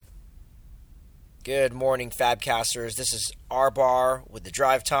Good morning, Fabcasters. This is Arbar with the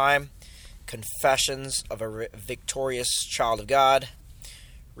Drive Time. Confessions of a Victorious Child of God.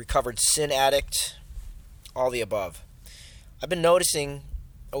 Recovered sin addict. All the above. I've been noticing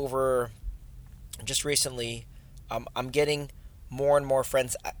over just recently, I'm getting more and more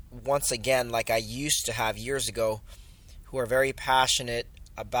friends once again, like I used to have years ago, who are very passionate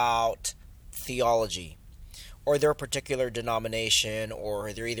about theology, or their particular denomination,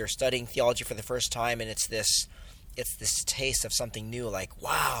 or they're either studying theology for the first time and it's this taste of something new, like,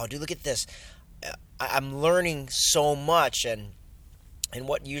 wow, dude, look at this. I'm learning so much. And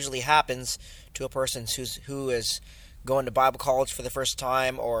what usually happens to a person who is going to Bible college for the first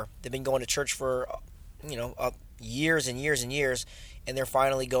time, or they've been going to church for years and years and years, and they're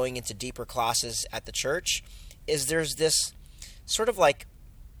finally going into deeper classes at the church, is there's this sort of like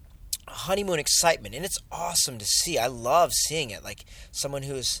honeymoon excitement, and it's awesome to see. I love seeing it, like someone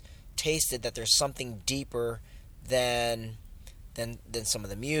who's tasted that there's something deeper than some of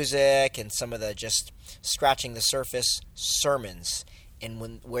the music and some of the just scratching the surface sermons.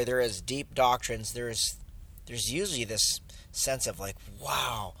 And where there is deep doctrines, there's usually this sense of like,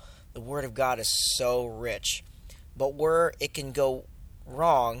 wow, the Word of God is so rich. But where it can go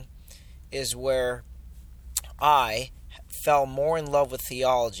wrong is where I fell more in love with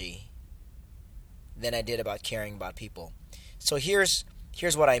theology than I did about caring about people. So here's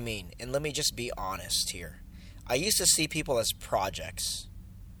what I mean, and let me just be honest here. I used to see people as projects.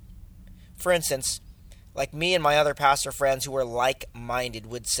 For instance, like me and my other pastor friends who were like-minded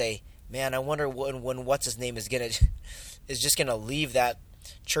would say, man, I wonder when what's his name is just gonna leave that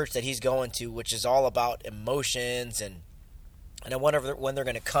church that he's going to, which is all about emotions, and I wonder when they're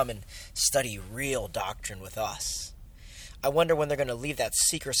going to come and study real doctrine with us. I wonder when they're going to leave that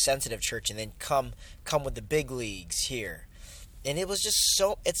seeker-sensitive church and then come with the big leagues here. And it was just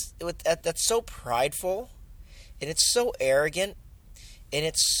that's so prideful, and it's so arrogant, and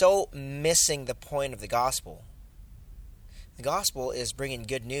it's so missing the point of the gospel. The gospel is bringing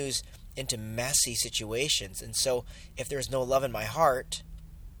good news into messy situations, and so if there's no love in my heart,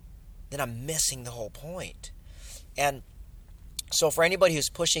 then I'm missing the whole point. And so for anybody who's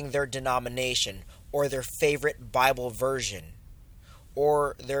pushing their denomination or their favorite Bible version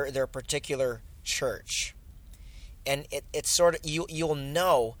or their particular church, and it's sort of, you'll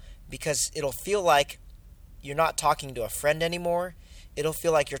know, because it'll feel like you're not talking to a friend anymore. It'll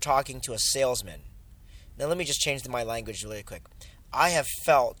feel like you're talking to a salesman. Now let me just change my language really quick. I have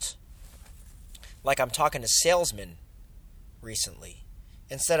felt like I'm talking to salesmen recently,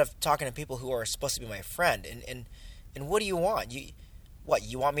 instead of talking to people who are supposed to be my friend. And what do you want?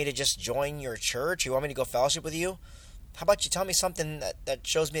 You want me to just join your church? You want me to go fellowship with you? How about you tell me something that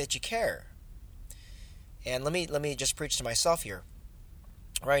shows me that you care? And let me just preach to myself here.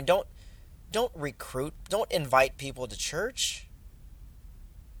 Right? Don't recruit, don't invite people to church.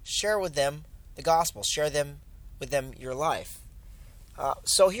 Share with them the gospel. Share with them your life.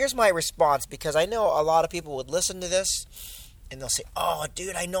 So here's my response, because I know a lot of people would listen to this and they'll say, oh,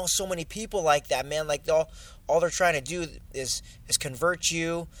 dude, I know so many people like that, man. Like, all they're trying to do is convert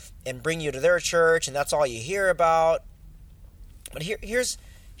you and bring you to their church, and that's all you hear about. But here's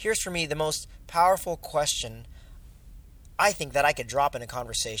for me the most powerful question I think that I could drop in a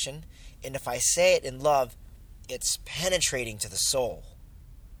conversation, and if I say it in love, it's penetrating to the soul.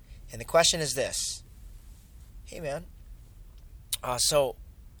 And the question is this: hey, man, so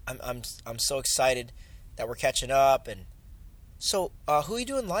I'm so excited that we're catching up, and so who are you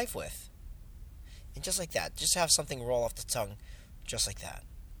doing life with? And just like that, just have something roll off the tongue, just like that.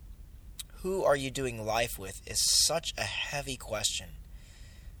 Who are you doing life with is such a heavy question,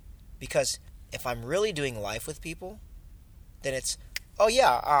 because if I'm really doing life with people, then it's, oh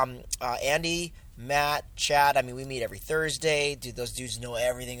yeah, Andy, Matt, Chad. I mean, we meet every Thursday. Dude, those dudes know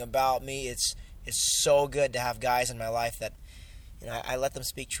everything about me. It's so good to have guys in my life that, I let them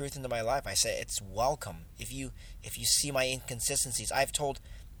speak truth into my life. I say it's welcome. If you see my inconsistencies, I've told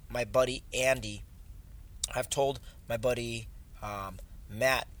my buddy Andy, I've told my buddy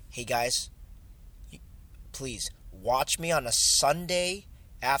Matt, hey guys, please watch me on a Sunday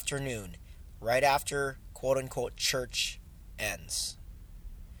afternoon, right after quote unquote church ends.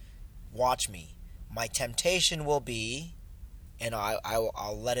 Watch me. My temptation will be, and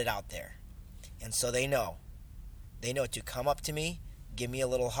I'll let it out there, and so they know. They know to come up to me, give me a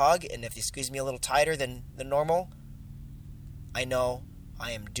little hug, and if they squeeze me a little tighter than normal, I know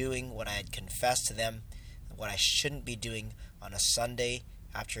I am doing what I had confessed to them, what I shouldn't be doing on a Sunday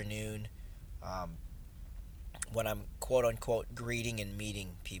afternoon when I'm quote-unquote greeting and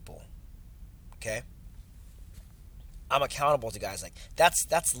meeting people. Okay? I'm accountable to guys like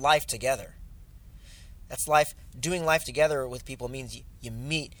that's life together. That's life. Doing life together with people means you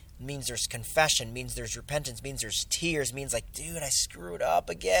meet, means there's confession, means there's repentance, means there's tears, means like, dude, I screwed up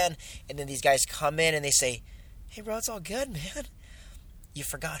again. And then these guys come in and they say, hey, bro, it's all good, man. You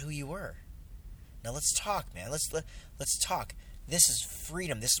forgot who you were. Now let's talk, man. Let's talk. This is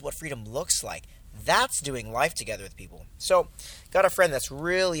freedom. This is what freedom looks like. That's doing life together with people. So, got a friend that's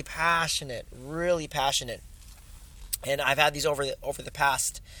really passionate. And I've had these over the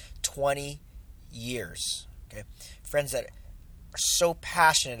past 20 years. Okay, friends that are so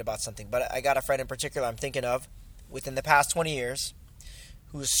passionate about something. But I got a friend in particular I'm thinking of within the past 20 years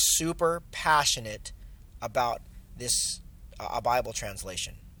who's super passionate about this a Bible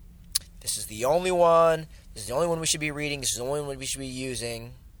translation. This is the only one. This is the only one we should be reading. This is the only one we should be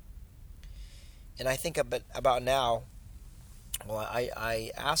using. And I think about now, well,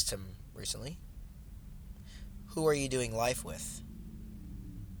 I asked him recently, who are you doing life with?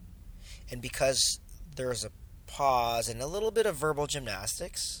 And because there was a pause and a little bit of verbal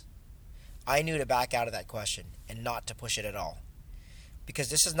gymnastics, I knew to back out of that question and not to push it at all. Because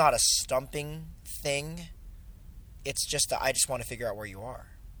this is not a stumping thing. It's just that I just want to figure out where you are.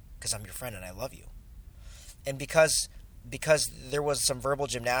 Because I'm your friend and I love you. And because there was some verbal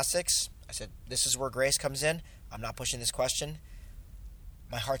gymnastics, I said, this is where grace comes in. I'm not pushing this question.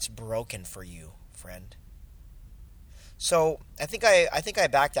 My heart's broken for you, friend. So I think I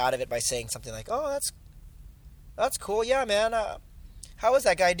backed out of it by saying something like, oh, that's cool. Yeah, man. How is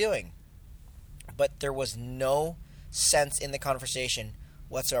that guy doing? But there was no sense in the conversation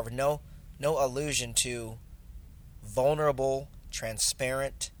whatsoever. No allusion to vulnerable,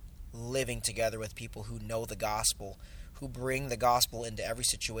 transparent living together with people who know the gospel, who bring the gospel into every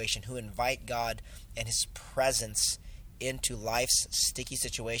situation, who invite God and His presence into life's sticky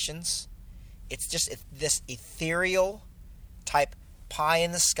situations. It's just this ethereal type, pie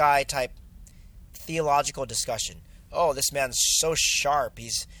in the sky type theological discussion. Oh, this man's so sharp.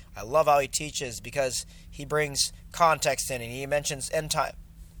 I love how he teaches because he brings context in and he mentions end time.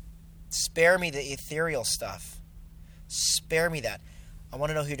 Spare me the ethereal stuff. Spare me that. I want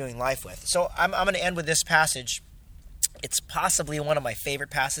to know who you're doing life with. So I'm going to end with this passage. It's possibly one of my favorite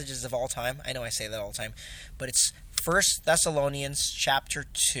passages of all time. I know I say that all the time. But it's 1 Thessalonians chapter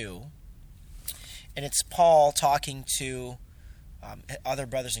 2. And it's Paul talking to other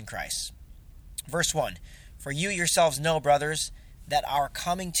brothers in Christ. Verse 1. For you yourselves know, brothers, that our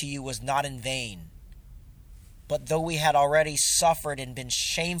coming to you was not in vain. But though we had already suffered and been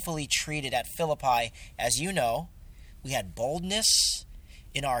shamefully treated at Philippi, as you know, we had boldness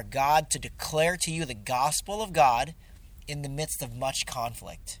in our God to declare to you the gospel of God in the midst of much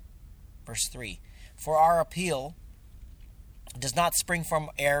conflict. Verse 3. For our appeal does not spring from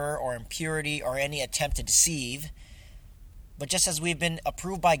error or impurity or any attempt to deceive, but just as we've been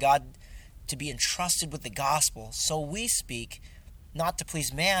approved by God to be entrusted with the gospel, so we speak not to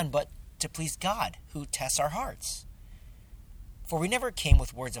please man, but to please God, who tests our hearts. For we never came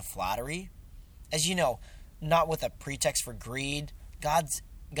with words of flattery, as you know, not with a pretext for greed. God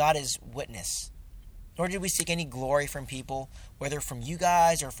is witness. Nor did we seek any glory from people, whether from you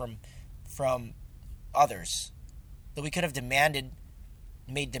guys or from others. Though we could have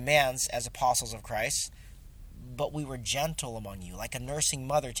made demands as apostles of Christ, but we were gentle among you, like a nursing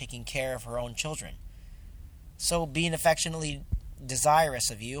mother taking care of her own children. So, being affectionately desirous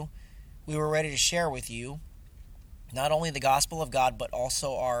of you, we were ready to share with you not only the gospel of God, but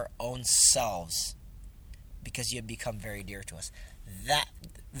also our own selves, because you have become very dear to us. That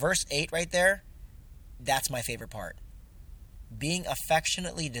verse 8 right there, that's my favorite part. Being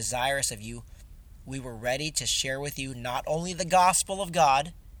affectionately desirous of you, we were ready to share with you not only the gospel of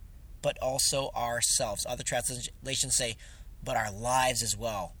God, but also ourselves. Other translations say, but our lives as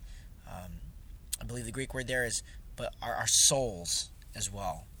well. I believe the Greek word there is, but our souls as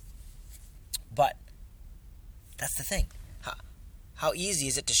well. But that's the thing. How easy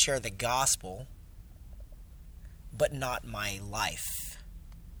is it to share the gospel, but not my life?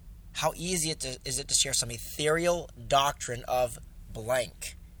 How easy is it to share some ethereal doctrine of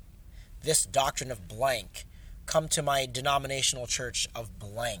blank? This doctrine of blank. Come to my denominational church of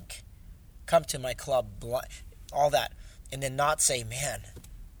blank. Come to my club blank. All that. And then not say, man,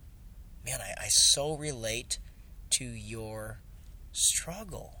 I so relate to your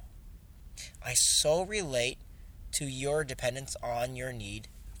struggle. I so relate to your dependence on your need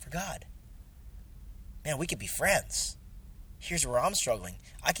for God. Man, we could be friends. Here's where I'm struggling.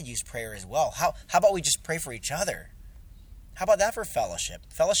 I could use prayer as well. How about we just pray for each other? How about that for fellowship?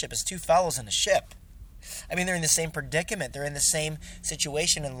 Fellowship is two fellows in a ship. I mean, they're in the same predicament. They're in the same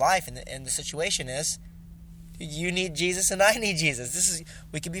situation in life. And the situation is, you need Jesus and I need Jesus.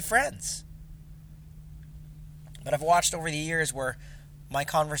 We could be friends. But I've watched over the years where my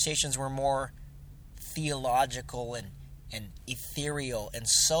conversations were more theological and ethereal and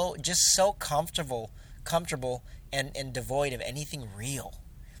so comfortable and devoid of anything real.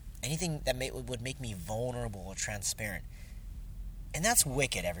 Anything that would make me vulnerable or transparent. And that's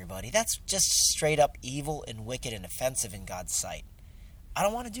wicked, everybody. That's just straight up evil and wicked and offensive in God's sight. I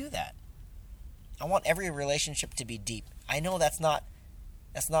don't want to do that. I want every relationship to be deep. I know that's not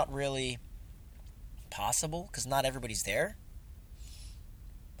really possible because not everybody's there.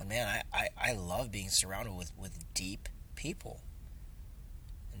 But man, I love being surrounded with deep people.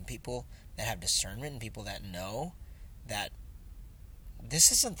 And people that have discernment and people that know that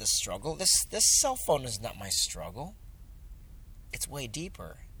this isn't the struggle. This cell phone is not my struggle. It's way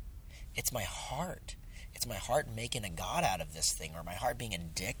deeper. It's my heart. It's my heart making a god out of this thing, or my heart being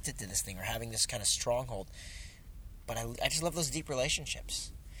addicted to this thing, or having this kind of stronghold. But I just love those deep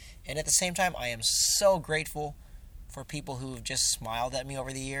relationships. And at the same time, I am so grateful for people who've just smiled at me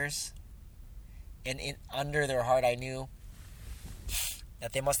over the years. And under their heart, I knew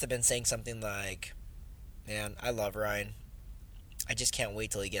that they must have been saying something like, man, I love Ryan. I just can't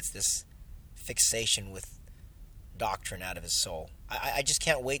wait till he gets this fixation with doctrine out of his soul. I just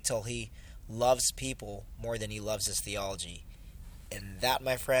can't wait till he loves people more than he loves his theology. And that,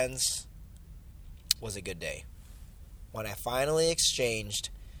 my friends, was a good day. When I finally exchanged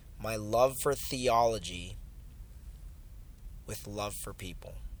my love for theology with love for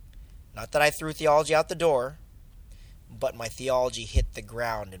people. Not that I threw theology out the door, but my theology hit the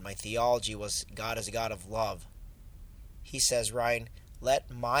ground, and my theology was God is a God of love. He says, Ryan, let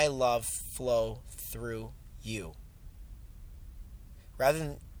my love flow through you. Rather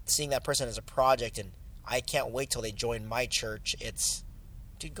than seeing that person as a project and I can't wait till they join my church, it's,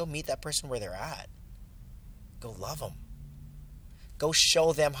 dude, go meet that person where they're at. Go love them. Go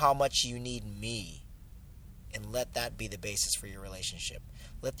show them how much you need me. And let that be the basis for your relationship.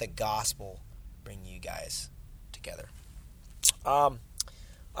 Let the gospel bring you guys together.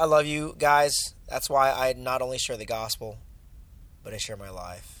 I love you guys. That's why I not only share the gospel, but I share my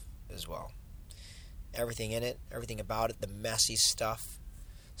life as well. Everything in it, everything about it, the messy stuff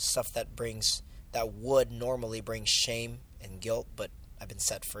that would normally bring shame and guilt, but I've been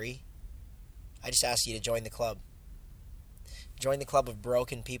set free. I just ask you to join the club. Join the club of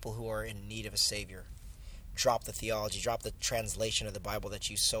broken people who are in need of a Savior. Drop the theology, drop the translation of the Bible that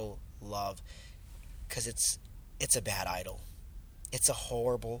you so love, because it's a bad idol. It's a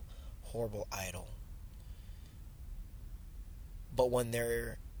horrible, horrible idol. But when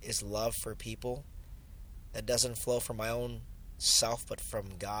there is love for people that doesn't flow from my own self but from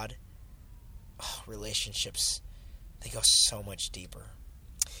God, relationships, they go so much deeper.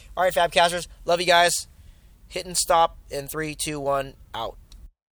 All right, Fabcasters, love you guys. Hit and stop in 3, 2, 1, out.